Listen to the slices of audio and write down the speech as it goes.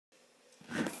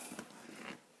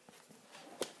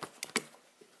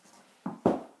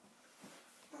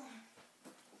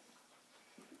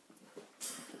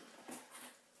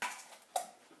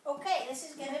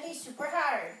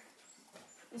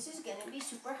This is going to be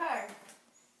super hard.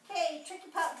 Hey, Tricky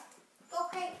Pup, go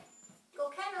crate.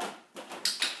 Go kennel.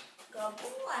 Go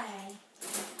boy.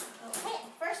 Okay,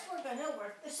 first we're going to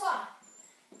work the sloth.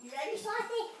 You ready,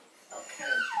 Slothy?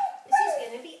 Okay, this is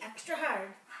going to be extra hard.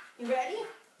 You ready?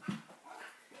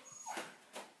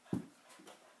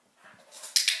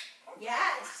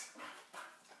 Yes.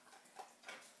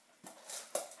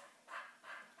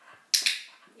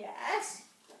 Yes.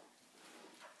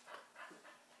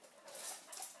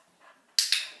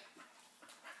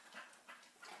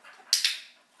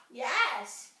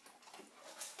 Yes.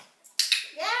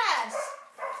 Yes.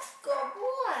 Good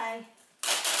boy.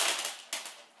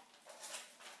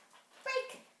 Break.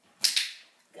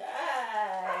 Good.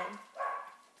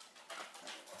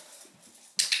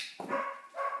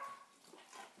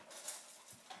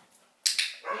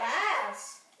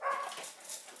 Yes.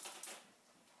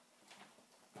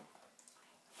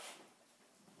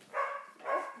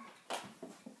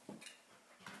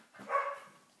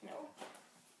 No.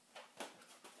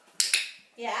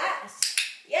 Yes.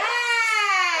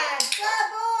 Yes. Good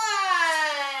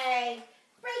boy.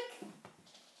 Break.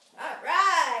 All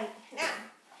right. Now,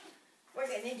 we're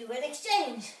going to do an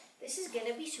exchange. This is going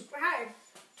to be super hard.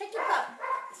 Tricky Pup.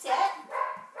 Sit.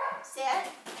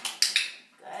 Sit.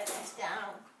 Good. That's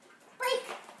down. Break.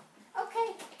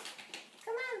 Okay.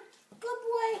 Come on. Good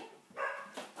boy.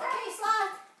 Okay,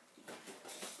 Sloth.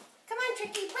 Come on,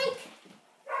 Tricky. Break.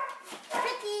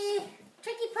 Tricky.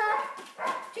 Tricky Pup.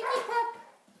 Tricky Pup.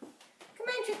 Come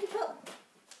on, Tricky Pup.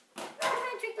 Come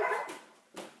on, Tricky Pup.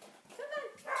 Come on.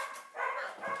 Come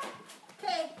on.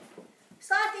 Okay.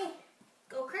 Slothy.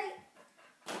 Go crate.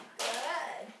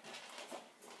 Good.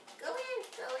 Go in.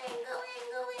 Go in. Go in.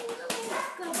 Go in. Go in.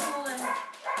 Good boy.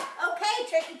 Okay,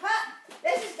 Tricky Pup.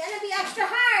 This is going to be extra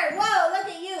hard. Whoa, look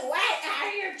at you. What?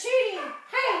 You're cheating.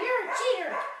 Hey, you're a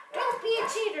cheater. Don't be a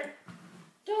cheater.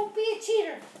 Don't be a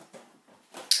cheater.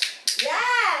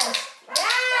 Yes.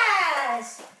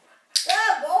 Yes.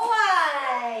 Good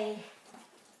boy.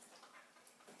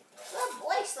 Good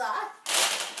boy, Sloth.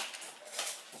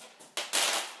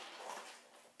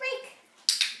 Break.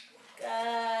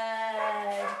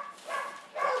 Good.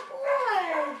 Good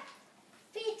boy.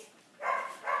 Feet.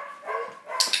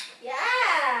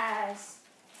 Yes.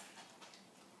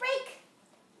 Break.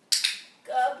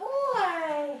 Good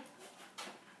boy.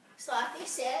 Slothy,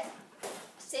 sit.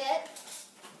 Sit.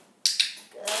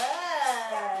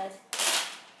 Good.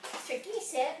 Tricky,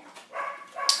 sit.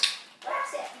 Up,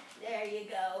 sit. There you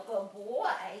go. Good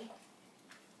boy.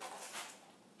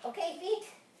 Okay, feet.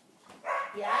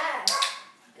 Yes.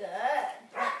 Good.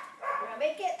 Now, we're going to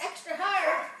make it extra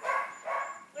hard.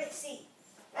 Let's see.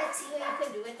 Let's see what you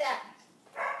can do with that.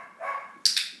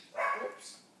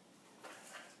 Oops.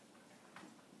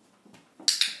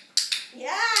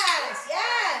 Yes.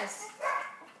 Yes.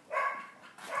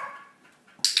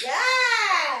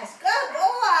 Yes. Good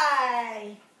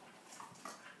boy.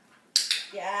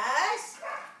 Yes.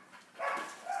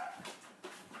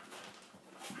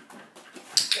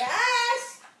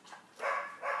 Yes.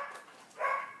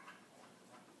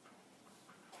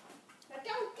 Now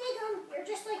don't dig him. You're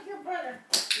just like your brother.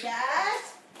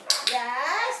 Yes.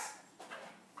 Yes.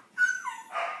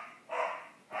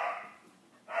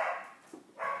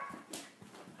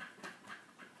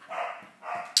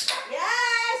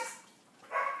 Yes.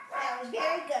 That was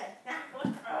very good.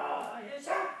 Oh, you're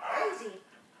so crazy.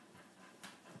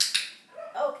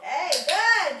 Okay,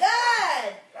 good,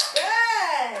 good,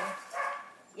 good.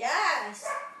 Yes.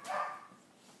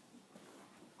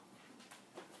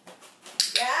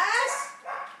 Yes.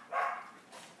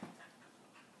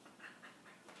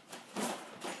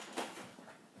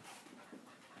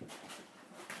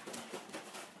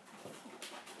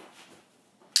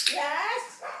 Yes.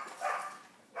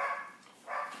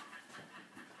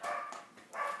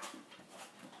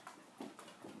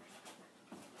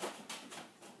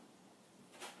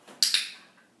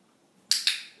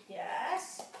 Yes.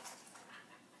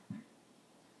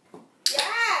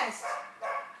 Yes.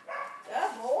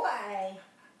 Good boy.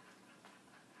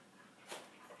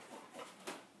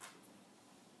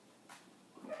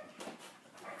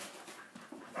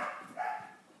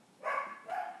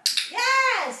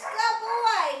 Yes. Good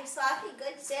boy. Slothy,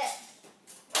 good sit.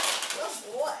 Good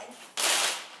boy.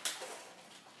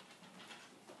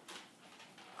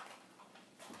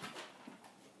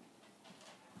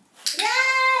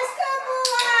 Yes. Good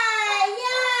boy.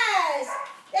 Yes.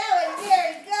 That was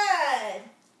very good.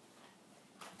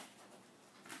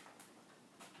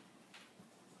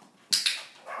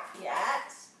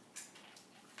 Yes.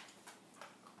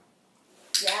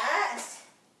 Yes.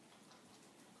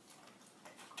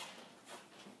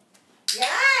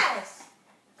 Yes.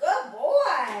 Good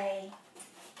boy.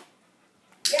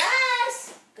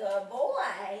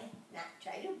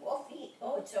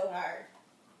 hard.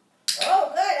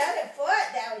 Oh, good. Other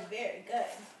foot. That was very good.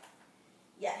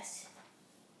 Yes.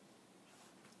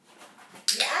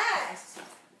 Yes.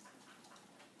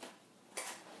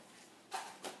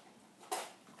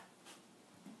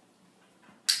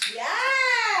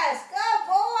 Yes. Good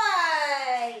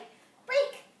boy.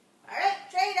 Break. All right.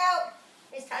 Trade out.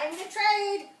 It's time to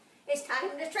trade. It's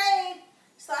time to trade.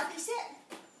 Slothy, sit.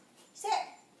 Sit.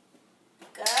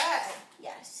 Good.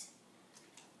 Yes.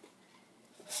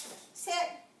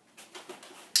 Sit.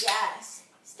 Yes.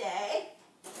 Stay.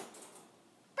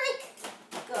 Break.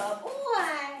 Good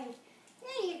boy.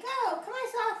 There you go. Come on,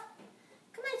 Sloth.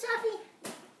 Come on, Slothy.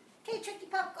 Okay, Tricky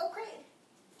Pup, go crate.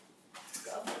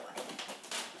 Good boy.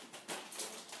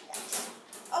 Yes.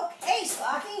 Okay,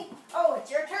 Slothy. Oh,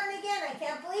 it's your turn again. I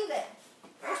can't believe it.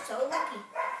 You're so lucky.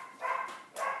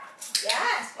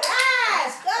 Yes.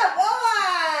 Yes. Good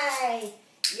boy.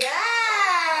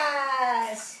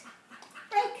 Yes.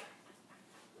 Break.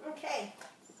 Okay.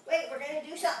 Wait, we're going to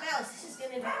do something else. This is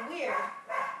going to be weird.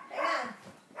 Hang on.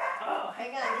 Oh,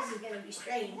 hang on. This is going to be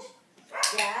strange.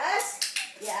 Yes.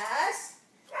 Yes.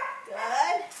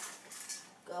 Good.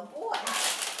 Good boy.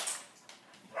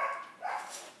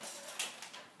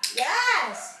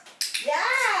 Yes.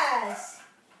 Yes.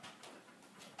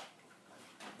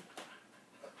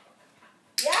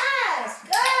 Yes.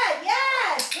 Good.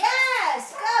 Yes.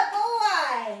 Yes. Good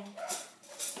boy.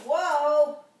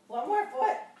 Whoa. One more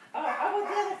foot. Oh, how about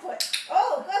the other foot?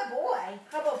 Oh, good boy.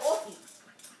 How about both feet?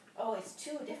 Oh, it's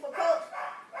too difficult?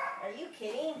 Are you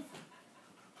kidding?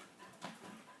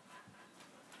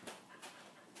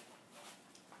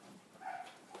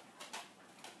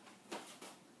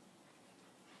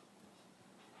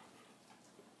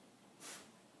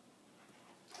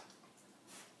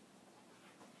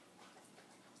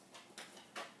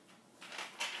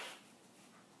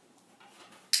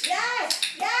 Yes,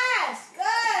 yes,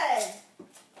 good.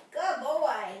 Good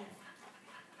boy.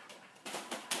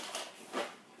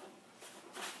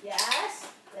 Yes,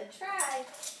 good try.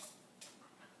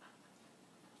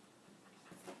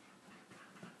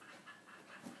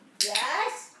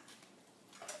 Yes,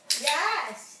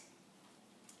 yes,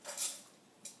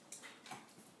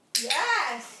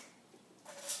 yes.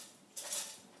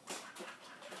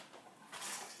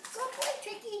 Good boy,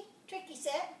 Tricky. Tricky,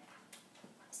 sit.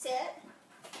 Sit.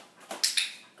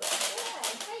 Good boy.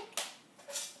 Break.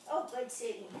 Oh, good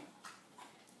sitting.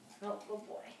 Oh, good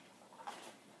boy.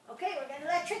 Okay, we're going to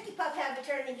let Tricky Pup have a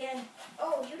turn again.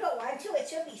 Oh, you don't want to? It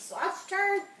should be Sloth's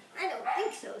turn? I don't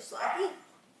think so, Slothy.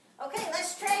 Okay,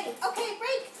 let's trade. Okay,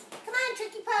 break. Come on,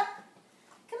 Tricky Pup.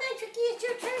 Come on, Tricky, it's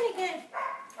your turn again.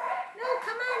 No,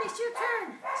 come on, it's your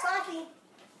turn. Slothy.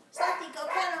 Slothy, go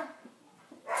kennel.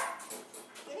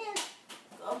 Get in.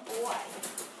 Good boy.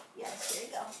 Yes, here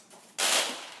you go.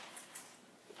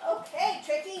 Okay,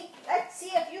 Tricky, let's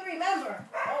see if you remember.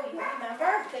 Oh, you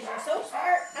remember? Because you're so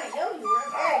smart. I know you were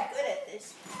very good at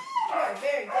this. You are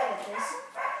very good at this.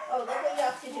 Oh, look what you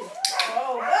have to do.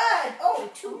 Oh, good. Oh,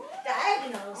 2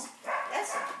 diagonals.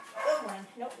 That's a good one.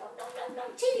 No, no, no, no, no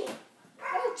cheating.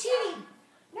 No cheating.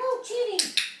 No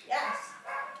cheating. Yes.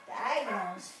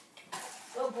 Diagonals.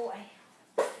 Good boy.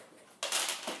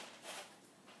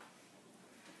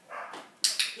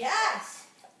 Yes.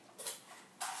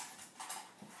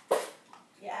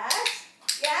 Yes.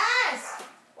 Yes.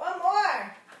 One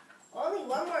more. Only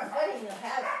one more footing, you'll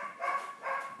have it.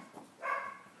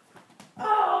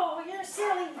 Oh, you're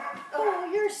silly. Oh,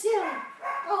 you're silly.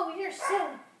 Oh, you're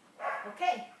silly.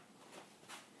 Okay.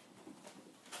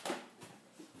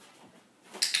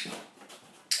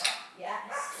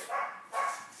 Yes.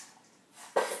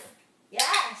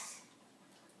 Yes.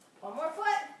 One more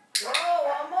foot.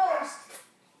 Whoa, almost.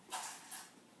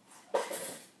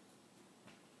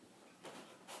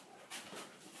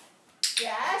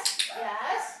 Yes.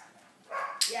 Yes.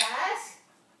 Yes.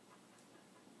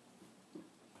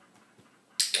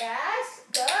 Yes.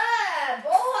 Good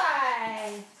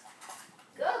boy.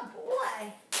 Good boy.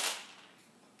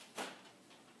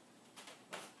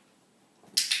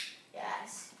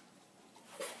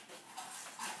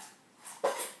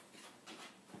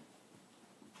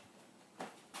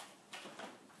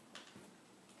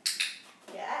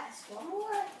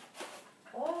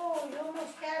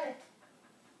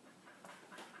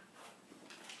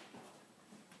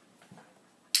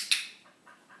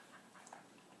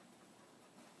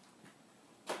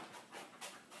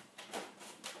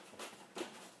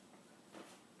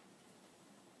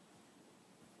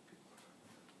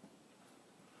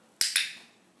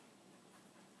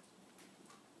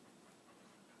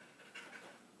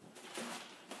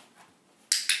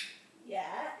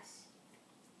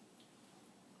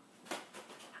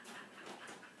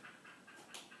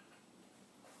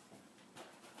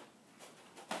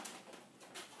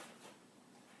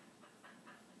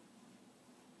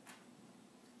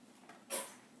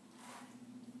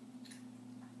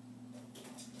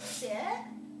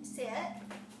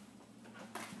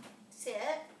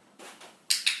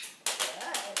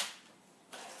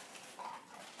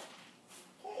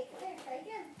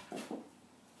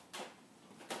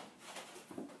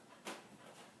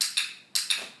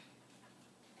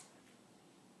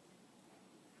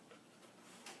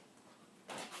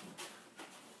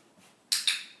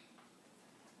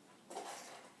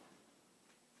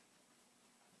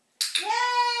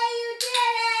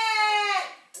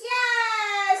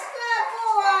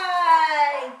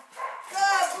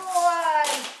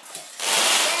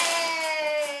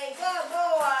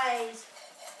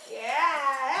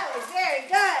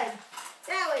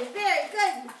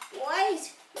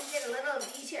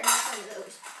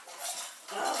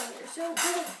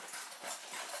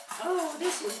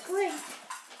 was great.